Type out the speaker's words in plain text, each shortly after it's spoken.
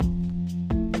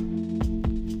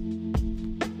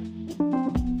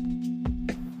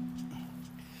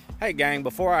Hey gang,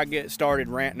 before I get started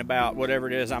ranting about whatever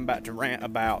it is I'm about to rant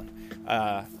about,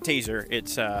 teaser,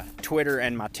 it's Twitter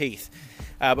and my teeth.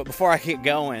 But before I get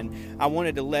going, I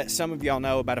wanted to let some of y'all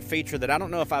know about a feature that I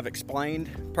don't know if I've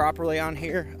explained properly on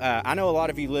here. I know a lot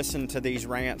of you listen to these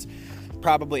rants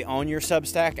probably on your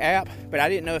Substack app, but I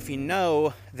didn't know if you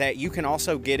know that you can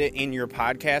also get it in your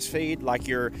podcast feed, like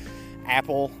your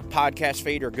Apple podcast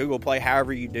feed or Google Play,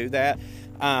 however you do that.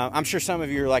 I'm sure some of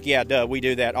you are like, yeah, duh, we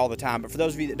do that all the time. But for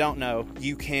those of you that don't know,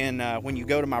 you can, when you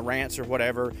go to my rants or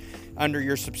whatever, under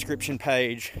your subscription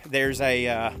page, there's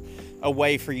a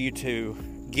way for you to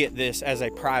get this as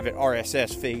a private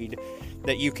RSS feed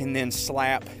that you can then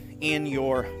slap in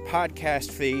your podcast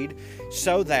feed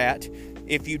so that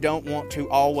if you don't want to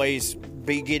always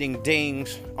be getting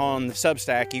dings on the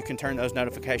Substack, you can turn those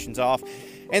notifications off.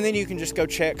 And then you can just go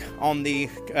check on the,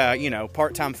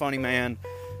 Part-Time Funny Man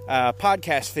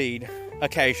podcast feed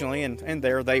occasionally, and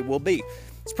there they will be.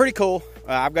 It's pretty cool.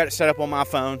 I've got it set up on my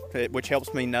phone, which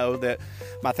helps me know that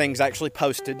my thing's actually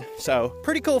posted. So,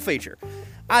 pretty cool feature.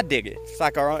 I dig it. It's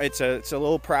like it's a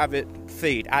little private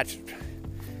feed.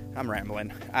 I'm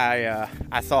rambling. I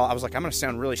was like, I'm going to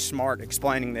sound really smart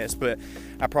explaining this, but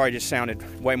I probably just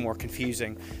sounded way more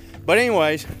confusing. But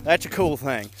anyways, that's a cool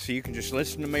thing. So you can just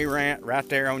listen to me rant right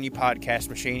there on your podcast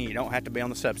machine. You don't have to be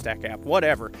on the Substack app,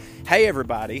 whatever. Hey,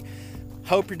 everybody.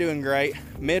 Hope you're doing great.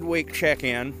 Midweek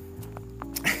check-in.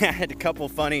 I had a couple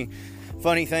funny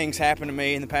things happen to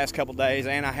me in the past couple days,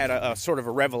 and I had a sort of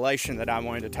a revelation that I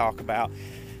wanted to talk about.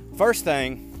 First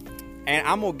thing, and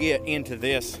I'm going to get into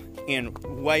this in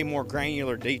way more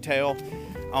granular detail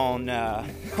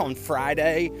on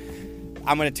Friday.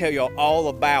 I'm going to tell you all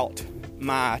about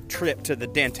my trip to the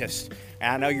dentist.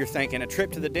 And I know you're thinking, a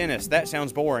trip to the dentist, that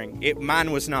sounds boring.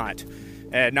 Mine was not.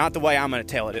 Not the way I'm going to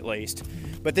tell it, at least.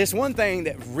 But this one thing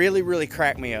that really, really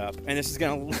cracked me up, and this is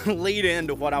going to lead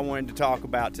into what I wanted to talk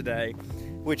about today,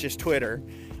 which is Twitter,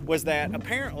 was that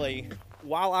apparently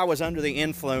while I was under the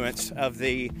influence of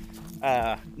the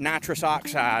nitrous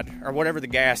oxide, or whatever the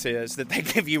gas is that they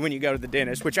give you when you go to the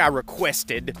dentist, which I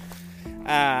requested,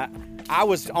 I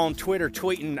was on Twitter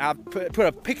tweeting. I put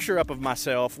a picture up of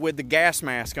myself with the gas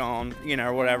mask on,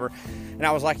 or whatever. And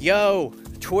I was like, yo,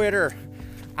 Twitter,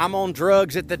 I'm on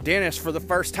drugs at the dentist for the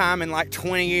first time in like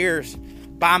 20 years.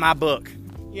 Buy my book.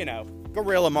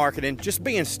 Guerrilla marketing, just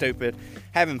being stupid,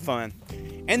 having fun.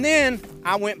 And then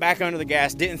I went back under the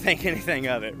gas, didn't think anything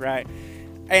of it, right?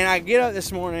 And I get up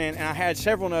this morning and I had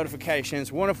several notifications,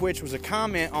 one of which was a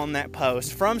comment on that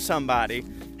post from somebody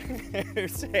who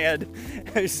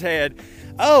said,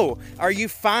 oh, are you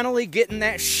finally getting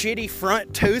that shitty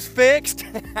front tooth fixed?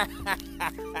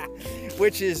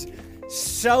 Which is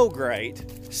so great,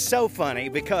 so funny,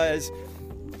 because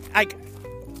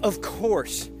of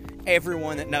course,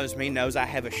 everyone that knows me knows I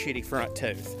have a shitty front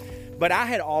tooth. But I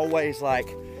had always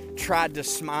tried to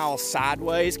smile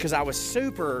sideways because I was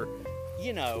super,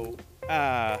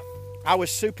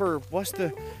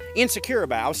 insecure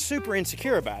about it. I was super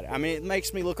insecure about it. I mean, it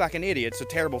makes me look like an idiot. It's a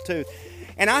terrible tooth.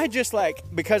 And I had just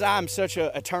because I'm such an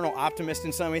eternal optimist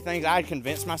in so many things, I had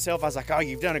convinced myself, I was like, oh,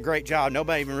 you've done a great job.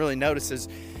 Nobody even really notices,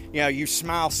 you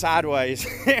smile sideways.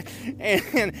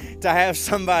 And to have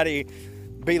somebody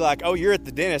be like, oh, you're at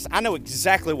the dentist, I know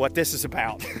exactly what this is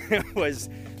about. It was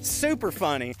super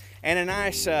funny and a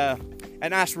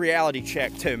nice reality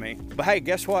check to me. But hey,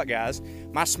 guess what, guys?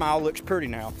 My smile looks pretty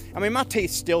now. I mean, my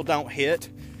teeth still don't hit,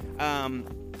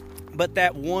 but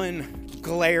that one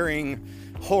glaring,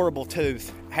 horrible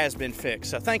tooth has been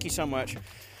fixed. So thank you so much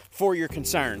for your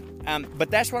concern.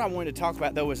 But that's what I wanted to talk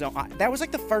about, though. That was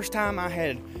the first time I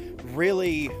had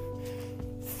really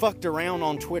fucked around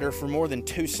on Twitter for more than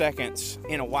 2 seconds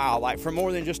in a while, for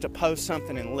more than just to post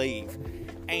something and leave.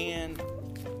 And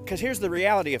because here's the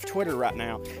reality of Twitter right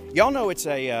now. Y'all know it's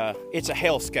a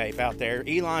hellscape out there.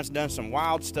 Elon's done some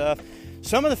wild stuff.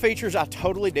 Some of the features I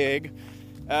totally dig.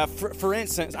 For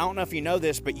instance, I don't know if you know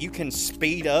this, but you can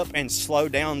speed up and slow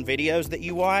down videos that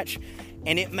you watch.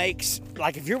 And it makes,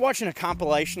 if you're watching a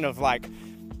compilation of,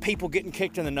 people getting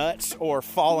kicked in the nuts or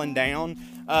falling down,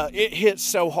 it hits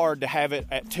so hard to have it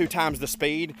at 2 times the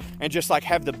speed and just,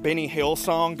 have the Benny Hill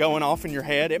song going off in your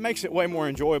head. It makes it way more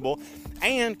enjoyable.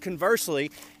 And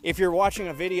conversely, if you're watching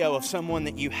a video of someone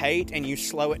that you hate and you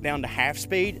slow it down to half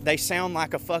speed, they sound like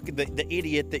the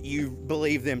idiot that you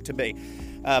believe them to be.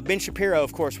 Ben Shapiro,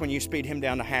 of course, when you speed him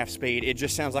down to half speed, it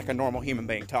just sounds like a normal human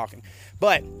being talking.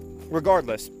 But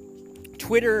regardless,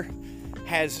 Twitter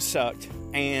has sucked,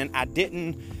 and I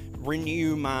didn't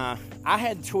renew I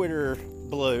had Twitter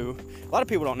Blue. A lot of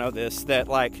people don't know this, that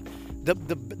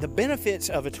the benefits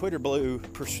of a Twitter Blue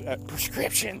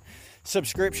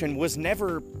subscription was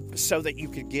never so that you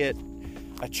could get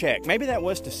a check. Maybe that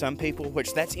was to some people,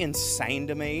 which that's insane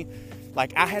to me.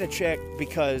 Like, I had a check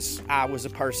because I was a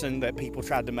person that people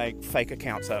tried to make fake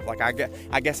accounts of. Like, I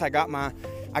guess I got my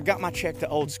check the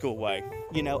old school way.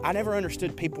 You know, I never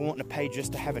understood people wanting to pay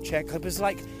just to have a check. It was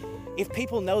like, if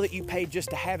people know that you paid just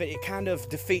to have it, it kind of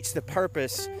defeats the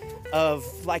purpose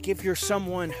of, like, if you're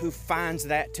someone who finds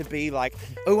that to be like,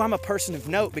 oh, I'm a person of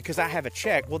note because I have a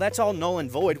check. Well, that's all null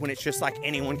and void when it's just like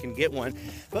anyone can get one.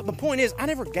 But the point is, I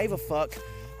never gave a fuck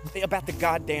about the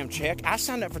goddamn check. I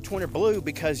signed up for Twitter Blue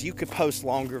because you could post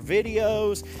longer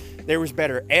videos. There was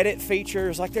better edit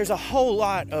features. Like, there's a whole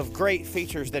lot of great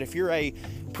features that if you're a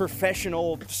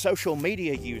professional social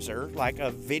media user, like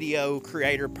a video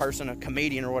creator person, a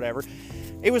comedian or whatever,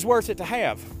 it was worth it to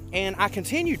have. And I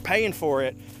continued paying for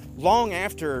it long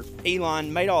after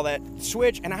Elon made all that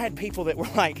switch. And I had people that were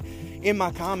like in my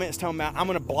comments talking about, I'm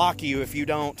going to block you if you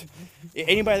don't.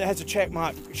 Anybody that has a check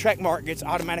mark gets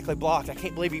automatically blocked. I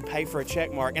can't believe you pay for a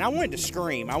check mark. And I wanted to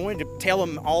scream. I wanted to tell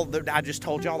them all that I just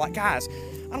told y'all. Like, guys,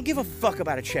 I don't give a fuck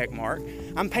about a check mark.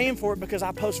 I'm paying for it because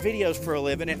I post videos for a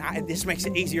living, and this makes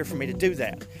it easier for me to do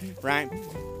that, right?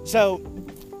 So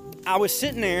I was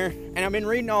sitting there, and I've been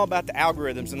reading all about the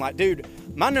algorithms, and like, dude,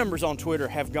 my numbers on Twitter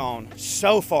have gone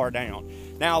so far down.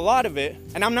 Now, a lot of it,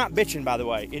 and I'm not bitching, by the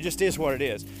way, it just is what it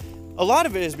is. A lot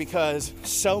of it is because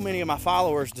so many of my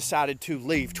followers decided to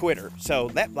leave Twitter. So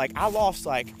that, like, I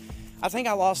think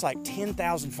I lost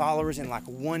 10,000 followers in like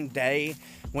one day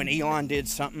when Elon did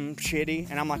something shitty.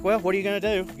 And I'm like, well, what are you going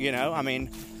to do? You know, I mean,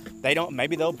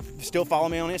 maybe they'll still follow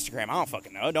me on Instagram. I don't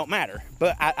fucking know. It don't matter.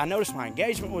 But I noticed my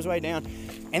engagement was way down.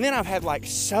 And then I've had like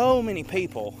so many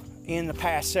people in the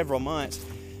past several months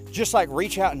just like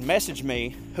reach out and message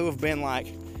me who have been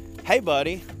like, hey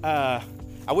buddy,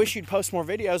 I wish you'd post more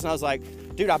videos. And I was like,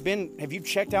 dude, have you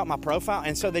checked out my profile?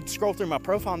 And so they'd scroll through my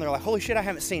profile and they're like, holy shit, I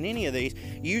haven't seen any of these.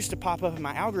 You used to pop up in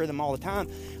my algorithm all the time.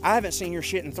 I haven't seen your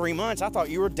shit in 3 months. I thought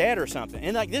you were dead or something.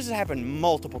 And like, this has happened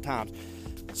multiple times.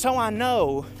 So I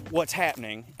know what's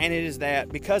happening. And it is that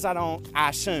because I don't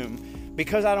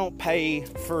pay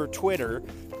for Twitter,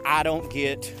 I don't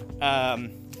get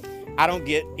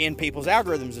in people's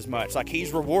algorithms as much. Like,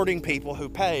 he's rewarding people who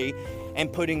pay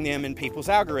and putting them in people's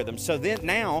algorithms. So then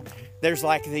now there's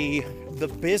like the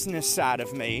business side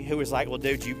of me who is like, well,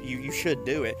 dude, you should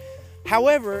do it.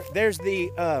 However, there's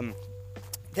the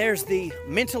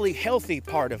mentally healthy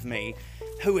part of me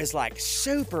who is like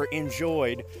super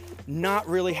enjoyed not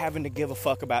really having to give a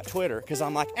fuck about Twitter, because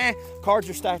I'm like, cards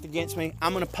are stacked against me.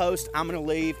 I'm gonna post, I'm gonna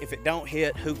leave. If it don't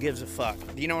hit, who gives a fuck?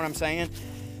 Do you know what I'm saying?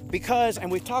 Because,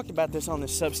 and we've talked about this on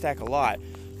this Substack a lot,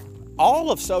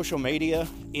 all of social media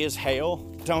is hell,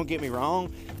 don't get me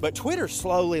wrong, but Twitter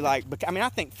slowly, I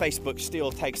think Facebook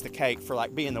still takes the cake for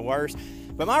like being the worst,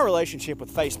 but my relationship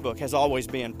with Facebook has always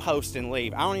been post and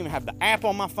leave. I don't even have the app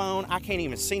on my phone. I can't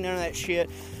even see none of that shit.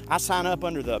 I sign up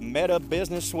under the Meta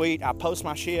Business Suite. I post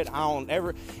my shit.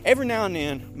 Every now and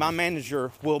then, my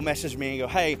manager will message me and go,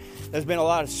 hey, there's been a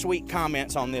lot of sweet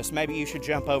comments on this. Maybe you should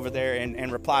jump over there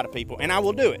and reply to people. And I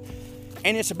will do it.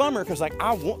 And it's a bummer because, like,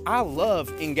 I love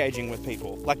engaging with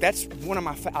people. Like, that's one of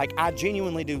my, I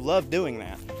genuinely do love doing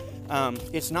that.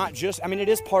 It's not just, it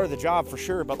is part of the job for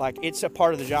sure, but, like, it's a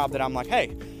part of the job that I'm like,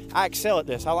 hey, I excel at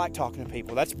this. I like talking to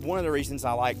people. That's one of the reasons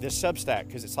I like this Substack,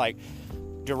 because it's, like,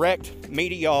 direct, me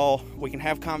to y'all. We can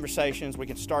have conversations. We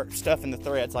can start stuff in the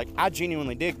threads. Like, I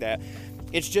genuinely dig that.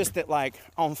 It's just that, like,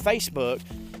 on Facebook,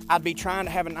 I'd be trying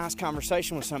to have a nice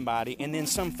conversation with somebody, and then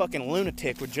some fucking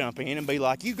lunatic would jump in and be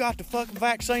like, you got the fucking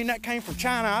vaccine that came from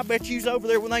China. I bet you was over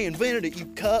there when they invented it, you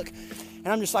cuck. And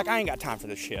I'm just like, I ain't got time for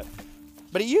this shit.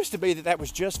 But it used to be that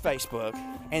was just Facebook,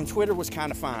 and Twitter was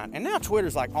kind of fine. And now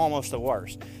Twitter's like almost the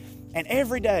worst. And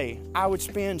every day, I would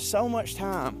spend so much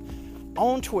time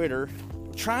on Twitter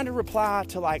trying to reply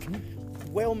to, like,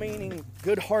 well-meaning,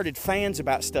 good-hearted fans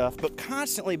about stuff, but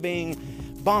constantly being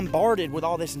bombarded with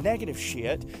all this negative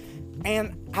shit.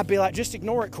 And I'd be like, just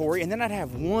ignore it, Corey. And then I'd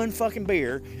have one fucking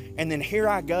beer, and then here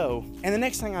I go. And the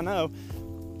next thing I know,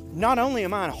 not only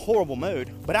am I in a horrible mood,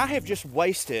 but I have just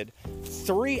wasted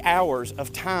 3 hours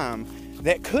of time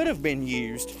that could have been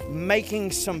used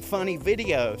making some funny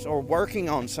videos or working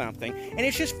on something. And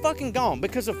it's just fucking gone.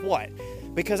 Because of what?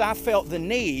 Because I felt the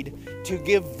need to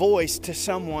give voice to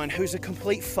someone who's a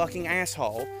complete fucking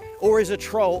asshole, or is a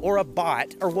troll, or a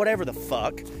bot, or whatever the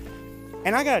fuck.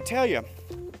 And I gotta tell you,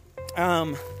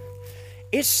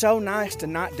 it's so nice to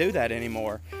not do that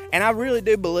anymore. And I really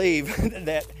do believe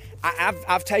that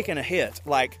I've taken a hit.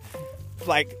 Like,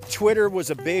 like, Twitter was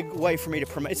a big way for me to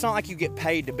promote. It's not like you get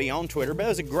paid to be on Twitter, but it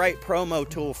was a great promo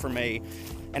tool for me.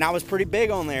 And I was pretty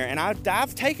big on there. And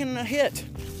I've taken a hit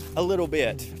a little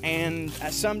bit. And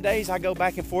some days I go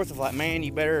back and forth of like, man,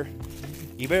 you better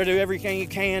do everything you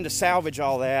can to salvage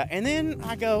all that. And then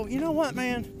I go, you know what,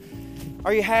 man?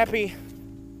 Are you happy?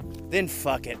 Then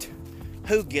fuck it.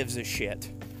 Who gives a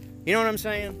shit? You know what I'm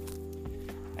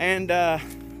saying? And,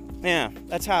 yeah,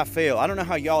 that's how I feel. I don't know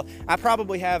how y'all... I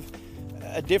probably have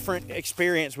a different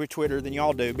experience with Twitter than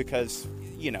y'all do because,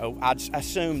 you know, I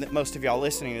assume that most of y'all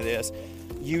listening to this,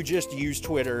 you just use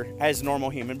Twitter as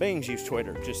normal human beings use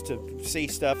Twitter, just to see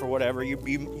stuff or whatever.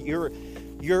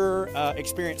 Your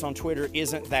experience on Twitter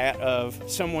isn't that of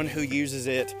someone who uses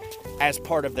it as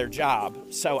part of their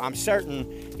job. So I'm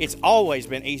certain it's always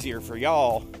been easier for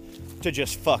y'all to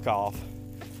just fuck off.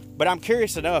 But I'm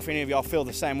curious to know if any of y'all feel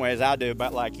the same way as I do,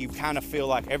 but like you kind of feel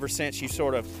like ever since you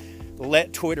sort of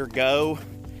let Twitter go,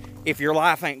 if your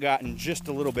life ain't gotten just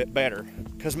a little bit better.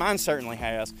 Because mine certainly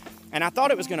has. And I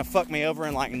thought it was going to fuck me over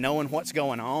in like knowing what's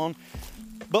going on.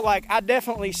 But like I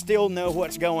definitely still know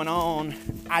what's going on.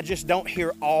 I just don't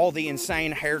hear all the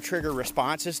insane hair trigger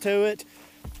responses to it.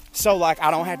 So like I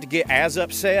don't have to get as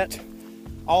upset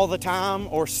all the time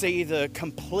or see the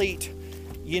complete,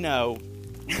 you know,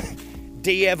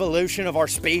 de-evolution of our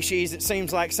species. It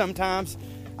seems like sometimes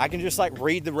I can just like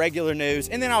read the regular news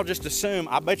and then I'll just assume,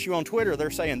 I bet you on Twitter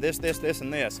they're saying this,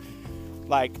 and this.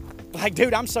 Like,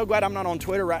 dude, I'm so glad I'm not on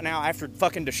Twitter right now after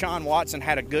fucking Deshaun Watson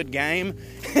had a good game.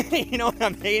 You know what I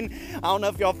mean? I don't know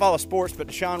if y'all follow sports, but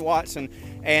Deshaun Watson,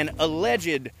 an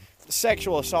alleged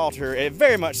sexual assaulter, it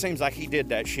very much seems like he did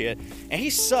that shit. And he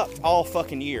sucked all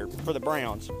fucking year for the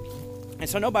Browns. And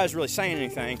so nobody's really saying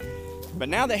anything. But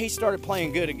now that he started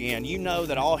playing good again, you know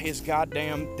that all his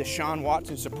goddamn Deshaun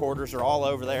Watson supporters are all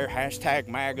over there. Hashtag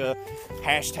MAGA.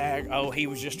 Hashtag, oh, he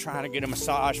was just trying to get a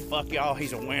massage. Fuck y'all,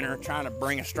 he's a winner. Trying to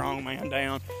bring a strong man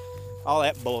down. All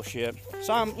that bullshit.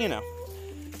 So I'm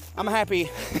happy.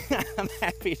 I'm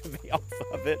happy to be off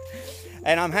of it.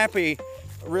 And I'm happy,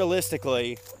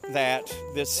 realistically, that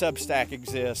this Substack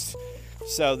exists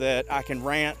so that I can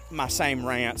rant my same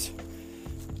rants,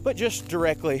 but just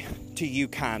directly to you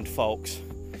kind folks,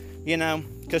 you know,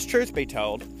 because truth be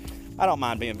told, I don't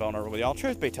mind being vulnerable with y'all.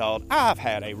 Truth be told, I've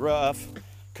had a rough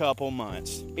couple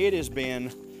months. It has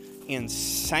been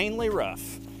insanely rough.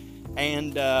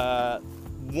 And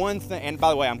one thing, and by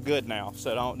the way, I'm good now,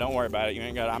 so don't worry about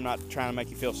it. I'm not trying to make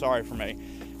you feel sorry for me.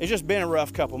 It's just been a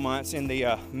rough couple months in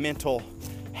the mental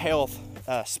health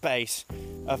space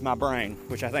of my brain,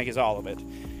 which I think is all of it.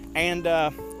 And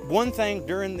one thing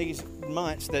during these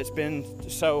months that's been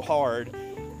so hard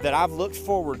that I've looked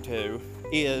forward to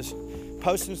is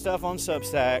posting stuff on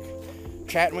Substack,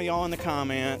 chatting with y'all in the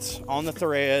comments, on the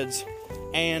threads,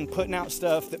 and putting out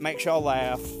stuff that makes y'all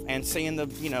laugh and seeing the,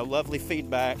 you know, lovely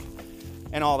feedback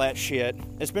and all that shit.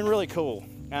 It's been really cool.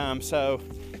 So,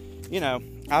 you know,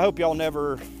 I hope y'all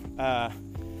never, I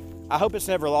hope it's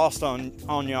never lost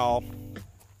on y'all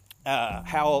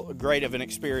how great of an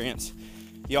experience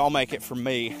y'all make it for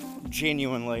me,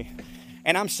 genuinely.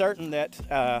 And I'm certain that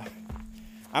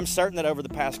over the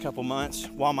past couple months,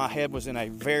 while my head was in a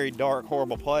very dark,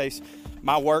 horrible place,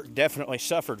 my work definitely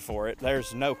suffered for it.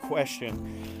 There's no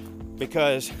question.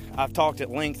 Because I've talked at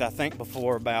length, I think,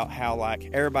 before about how, like,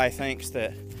 everybody thinks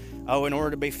that, oh, in order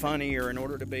to be funny or in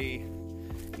order to be,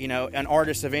 you know, an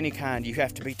artist of any kind, you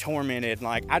have to be tormented.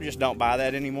 Like, I just don't buy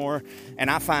that anymore.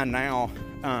 And I find now,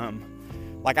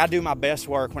 like, I do my best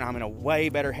work when I'm in a way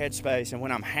better headspace and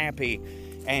when I'm happy.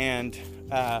 And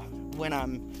when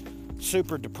I'm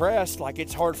super depressed, like,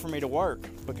 it's hard for me to work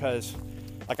because,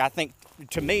 like, I think,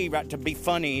 to me, right, to be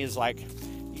funny is, like,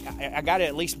 I got to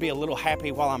at least be a little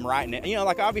happy while I'm writing it. You know,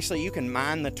 like, obviously you can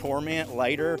mine the torment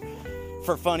later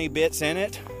for funny bits in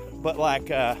it. But, like,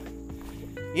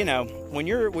 you know, when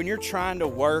you're trying to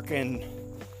work and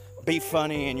be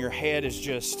funny and your head is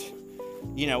just,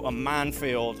 you know, a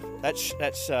minefield, it's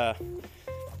a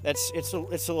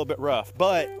little bit rough.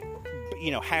 But,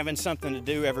 you know, having something to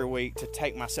do every week to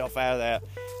take myself out of that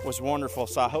was wonderful.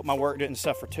 So I hope my work didn't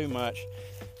suffer too much.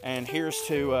 And here's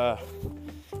to,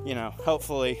 you know,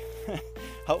 hopefully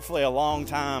a long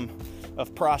time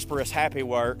of prosperous, happy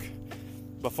work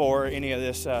before any of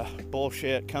this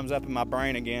bullshit comes up in my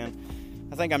brain again.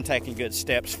 I think I'm taking good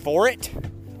steps for it,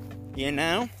 you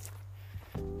know.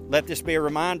 Let this be a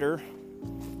reminder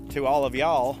to all of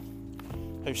y'all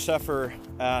who suffer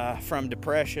from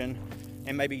depression,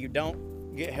 and maybe you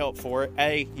don't get help for it.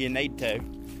 A, you need to.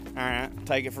 All right,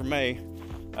 take it from me.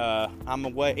 I'm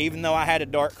away. Even though I had a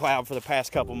dark cloud for the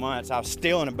past couple months, I was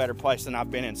still in a better place than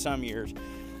I've been in some years.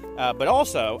 But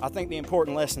also, I think the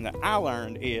important lesson that I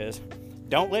learned is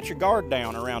don't let your guard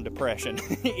down around depression.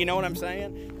 You know what I'm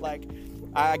saying? Like,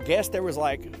 I guess there was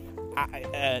like,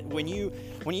 when you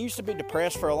used to be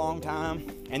depressed for a long time,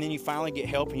 and then you finally get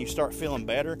help and you start feeling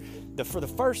better, for the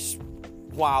first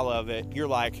while of it, you're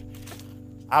like,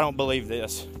 I don't believe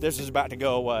this. This is about to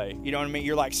go away. You know what I mean?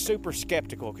 You're like super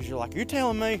skeptical because you're like, you're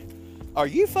telling me, are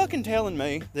you fucking telling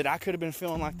me that I could have been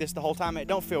feeling like this the whole time? It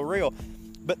don't feel real.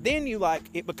 But then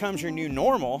it becomes your new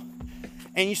normal,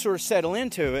 and you sort of settle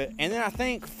into it. And then I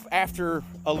think after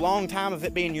a long time of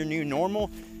it being your new normal,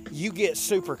 you get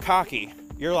super cocky.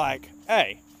 You're like,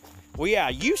 hey, well, yeah,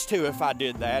 I used to, if I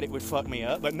did that, it would fuck me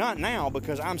up, but not now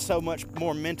because I'm so much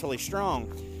more mentally strong.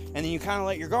 And then you kind of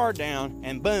let your guard down,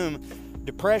 and boom,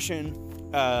 depression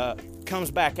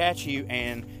comes back at you,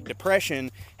 and depression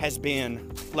has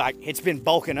been like, it's been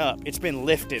bulking up. It's been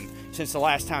lifting since the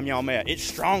last time y'all met. It's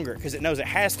stronger because it knows it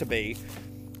has to be,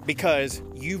 because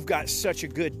you've got such a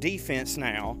good defense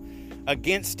now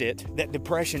against it that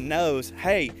depression knows,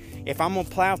 hey, if I'm going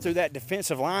to plow through that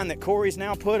defensive line that Corey's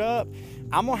now put up,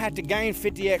 I'm going to have to gain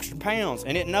 50 extra pounds.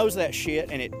 And it knows that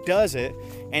shit, and it does it,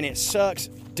 and it sucks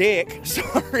dick.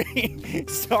 Sorry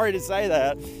to say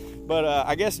that. But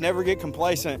I guess never get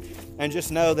complacent, and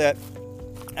just know that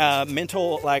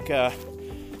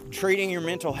treating your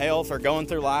mental health or going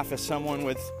through life as someone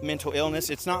with mental illness,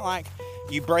 it's not like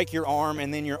you break your arm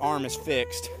and then your arm is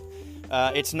fixed.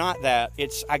 It's not that.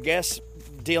 It's, I guess,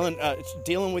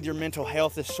 dealing with your mental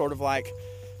health is sort of like,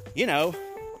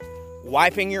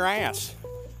 wiping your ass.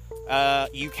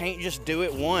 You can't just do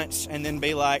it once and then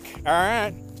be like, all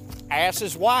right, ass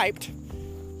is wiped,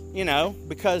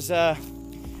 because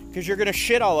you're going to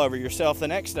shit all over yourself the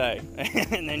next day.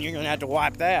 And then you're going to have to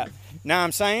wipe that. Know what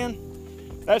I'm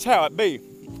saying? That's how it be.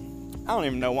 I don't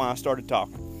even know why I started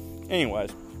talking.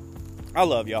 Anyways, I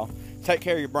love y'all. Take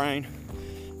care of your brain.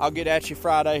 I'll get at you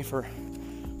Friday for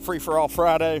Free For All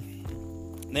Friday.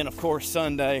 And then, of course,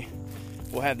 Sunday,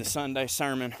 we'll have the Sunday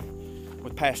sermon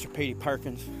with Pastor Petey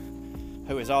Perkins,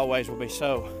 who, as always, will be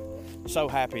so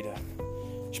happy to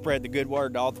spread the good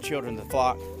word to all the children of the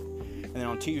flock. And then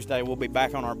on Tuesday, we'll be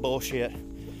back on our bullshit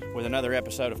with another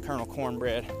episode of Colonel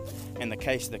Cornbread and the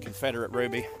Case of the Confederate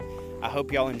Ruby. I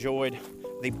hope y'all enjoyed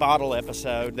the bottle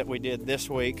episode that we did this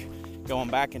week, going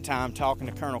back in time, talking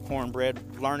to Colonel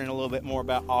Cornbread, learning a little bit more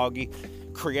about Augie,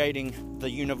 creating the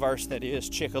universe that is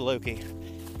Chickaluki.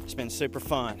 It's been super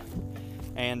fun.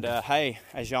 And hey,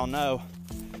 as y'all know,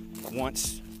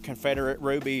 once Confederate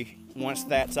Ruby, once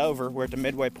that's over, we're at the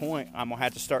midway point, I'm going to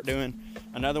have to start doing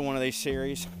another one of these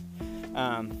series.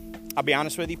 I'll be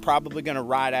honest with you, probably going to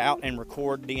write out and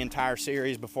record the entire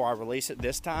series before I release it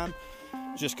this time,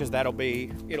 just because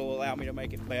it'll allow me to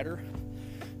make it better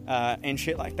and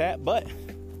shit like that. But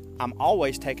I'm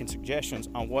always taking suggestions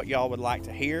on what y'all would like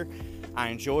to hear. I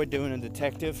enjoyed doing a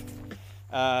detective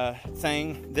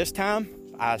thing this time.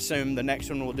 I assume the next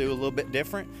one will do a little bit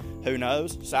different. Who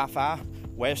knows? Sci-fi,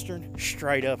 Western,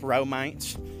 straight up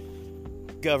romance,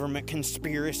 government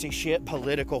conspiracy shit,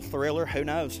 political thriller, who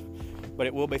knows? But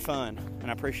it will be fun,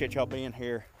 and I appreciate y'all being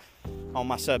here on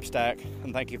my Substack,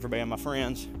 and thank you for being my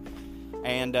friends.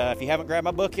 And if you haven't grabbed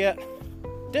my book yet,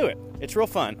 do it. It's real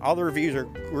fun. All the reviews are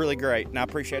really great, and I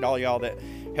appreciate all y'all that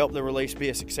helped the release be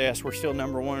a success. We're still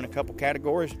 #1 in a couple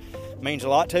categories. It means a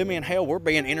lot to me, and hell, we're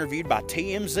being interviewed by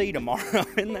TMZ tomorrow.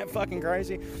 Isn't that fucking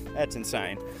crazy? That's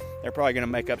insane. They're probably going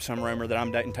to make up some rumor that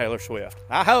I'm dating Taylor Swift.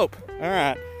 I hope. All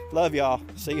right. Love y'all.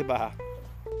 See you. Bye.